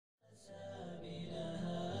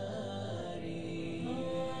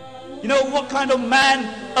You know what kind of man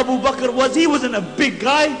Abu Bakr was? He wasn't a big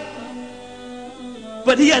guy,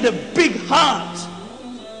 but he had a big heart.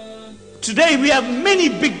 Today we have many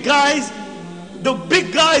big guys. The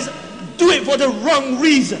big guys do it for the wrong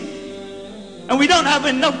reason. And we don't have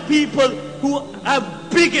enough people who have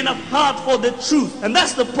big enough heart for the truth. And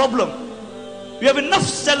that's the problem. We have enough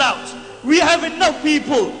sellouts. We have enough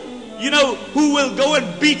people, you know, who will go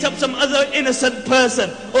and beat up some other innocent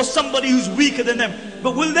person or somebody who's weaker than them.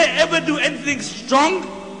 But will they ever do anything strong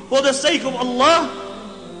for the sake of Allah?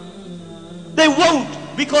 They won't,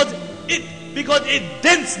 because it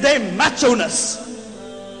dents their macho-ness.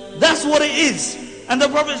 That's what it is. And the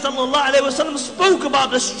Prophet ﷺ spoke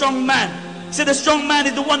about the strong man. He said the strong man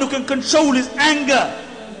is the one who can control his anger.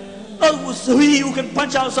 Oh, so he who can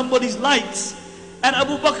punch out somebody's lights. And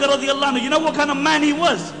Abu Bakr radiallahu anhu, you know what kind of man he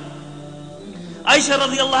was? Aisha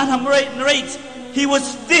radiallahu anha narrates, he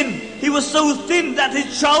was thin. He was so thin that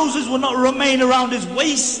his trousers would not remain around his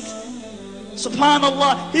waist.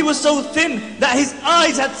 Subhanallah, he was so thin that his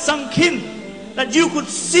eyes had sunk in, that you could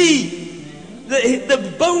see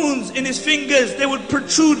the bones in his fingers, they would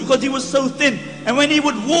protrude because he was so thin. And when he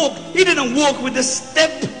would walk, he didn't walk with a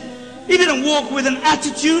step. He didn't walk with an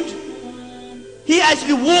attitude. He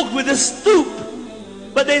actually walked with a stoop.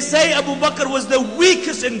 But they say Abu Bakr was the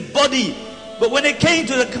weakest in body. But when it came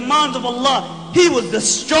to the commands of Allah, he was the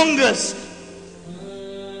strongest.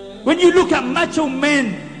 When you look at macho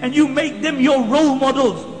men and you make them your role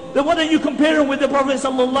models, then why don't you compare them with the Prophet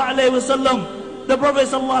ﷺ? The Prophet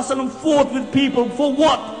ﷺ fought with people for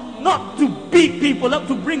what? Not to beat people, not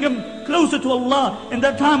to bring them closer to Allah. In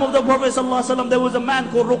the time of the Prophet ﷺ, there was a man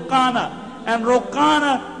called Ruqana. And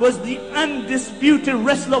Ruqana was the undisputed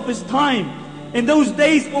wrestler of his time. In those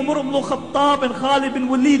days, Umar ibn Khattab and Khalid bin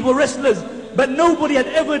Walid were wrestlers. But nobody had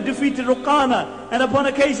ever defeated Ruqana. And upon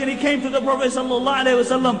occasion he came to the Prophet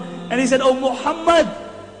ﷺ and he said, "Oh Muhammad,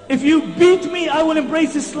 if you beat me, I will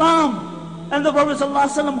embrace Islam." And the Prophet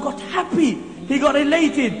ﷺ got happy. He got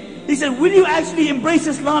elated. He said, "Will you actually embrace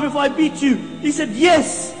Islam if I beat you?" He said,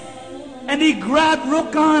 "Yes." And he grabbed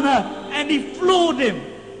Ruqana and he floored him.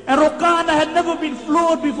 And Ruqana had never been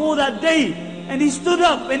floored before that day. And he stood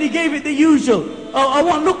up and he gave it the usual. "Oh, I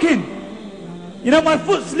wasn't looking. You know, my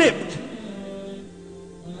foot slipped."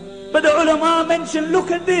 But the ulama mentioned,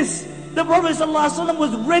 look at this. The Prophet ﷺ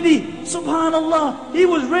was ready, subhanallah. He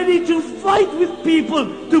was ready to fight with people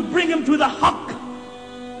to bring them to the haqq.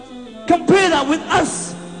 Compare that with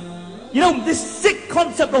us. You know, this sick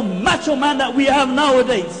concept of macho man that we have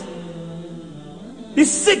nowadays. This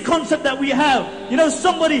sick concept that we have. You know,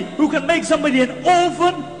 somebody who can make somebody an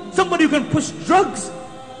orphan, somebody who can push drugs,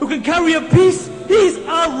 who can carry a piece. He's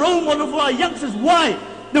our role model for our youngsters. Why?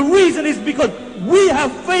 The reason is because we have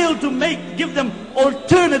failed to give them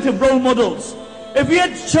alternative role models. If you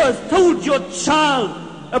had told your child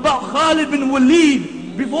about Khalid bin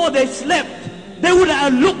Walid before they slept, they would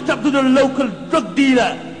have looked up to the local drug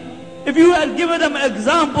dealer. If you had given them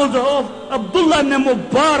examples of Abdullah ibn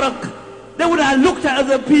Mubarak, they would have looked at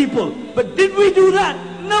other people. But did we do that?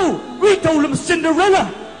 No. We told them Cinderella.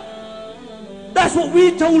 That's what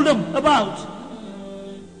we told them about.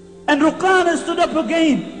 And Ruqana stood up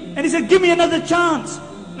again and he said, "Give me another chance."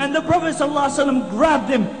 And the Prophet ﷺ grabbed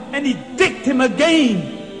him and he dicked him again.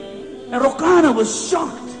 And Ruqana was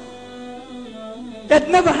shocked. That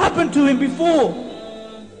never happened to him before.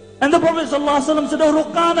 And the Prophet ﷺ said, "Oh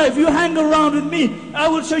Ruqana, if you hang around with me, I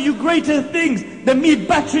will show you greater things than me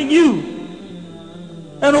battering you."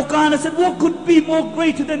 And Ruqana said, "What could be more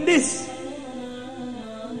greater than this?"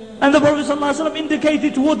 And the Prophet ﷺ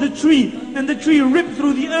indicated toward the tree, and the tree ripped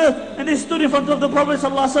through the earth, and they stood in front of the Prophet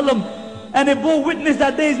ﷺ, and they bore witness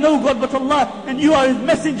that there is no God but Allah, and you are His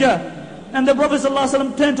messenger. And the Prophet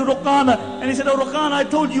ﷺ turned to Ruqana, and he said, "Oh Ruqana, I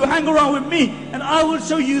told you, hang around with me, and I will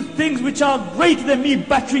show you things which are greater than me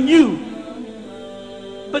battering you."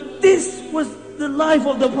 But this was the life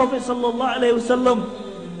of the Prophet ﷺ,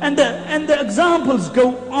 and the examples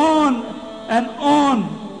go on and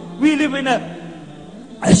on. We live in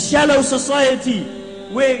a shallow society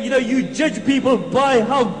where, you know, you judge people by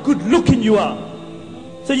how good looking you are.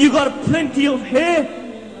 So you got plenty of hair,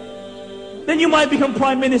 then you might become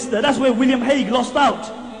prime minister. That's where William Hague lost out.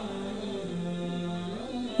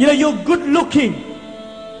 You know, you're good looking,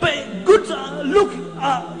 but good look,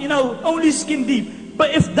 you know, only skin deep.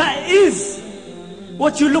 But if that is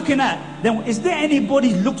what you're looking at, then is there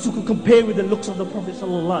anybody's looks who could compare with the looks of the Prophet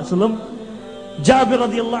sallallahu alaihi wasallam? Jabir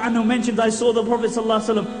radiallahu anhu mentions, I saw the Prophet sallallahu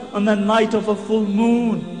alaihi wasallam on the night of a full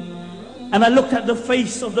moon, and I looked at the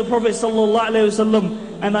face of the Prophet sallallahu alaihi wasallam,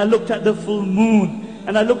 and I looked at the full moon,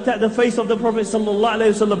 and I looked at the face of the Prophet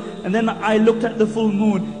ﷺ, and then I looked at the full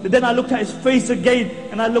moon. And then I looked at his face again,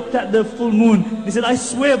 and I looked at the full moon. He said, I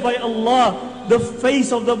swear by Allah, the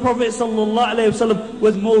face of the Prophet ﷺ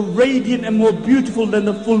was more radiant and more beautiful than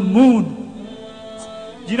the full moon.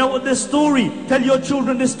 Do you know what this story, tell your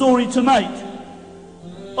children this story tonight,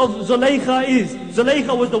 of Zulaykha is?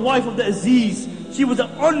 Zulaykha was the wife of the Aziz. She was an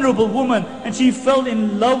honorable woman, and she fell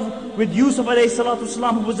in love with Yusuf alayhi salatu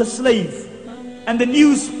wasalam, who was a slave. And the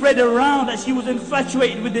news spread around that she was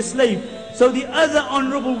infatuated with this slave. So the other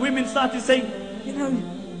honorable women started saying, you know,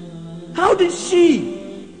 how did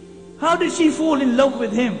she fall in love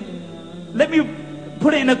with him? Let me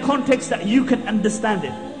put it in a context that you can understand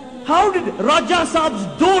it. How did Raja Saab's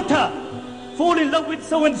daughter fall in love with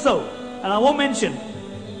so-and-so? And I won't mention.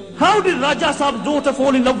 How did Raja Saab's daughter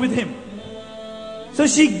fall in love with him? So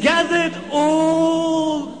she gathered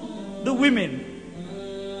all the women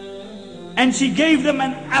and she gave them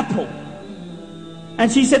an apple.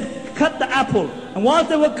 And she said, cut the apple. And whilst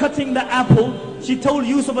they were cutting the apple, she told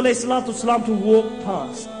Yusuf alayhi salatu wasalam to walk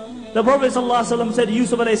past. The Prophet ﷺ said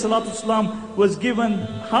Yusuf alayhi salatu wasalam was given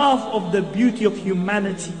half of the beauty of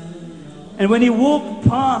humanity. And when he walked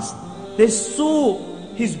past, they saw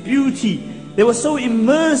his beauty. They were so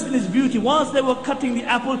immersed in his beauty. Whilst they were cutting the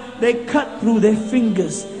apple, they cut through their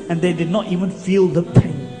fingers and they did not even feel the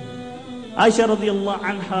pain. Aisha radiallahu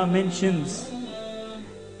anha mentions,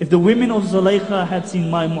 if the women of Zulaykha had seen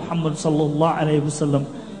my Muhammad sallallahu alayhi wasallam,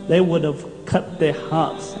 they would have cut their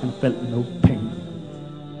hearts and felt no pain.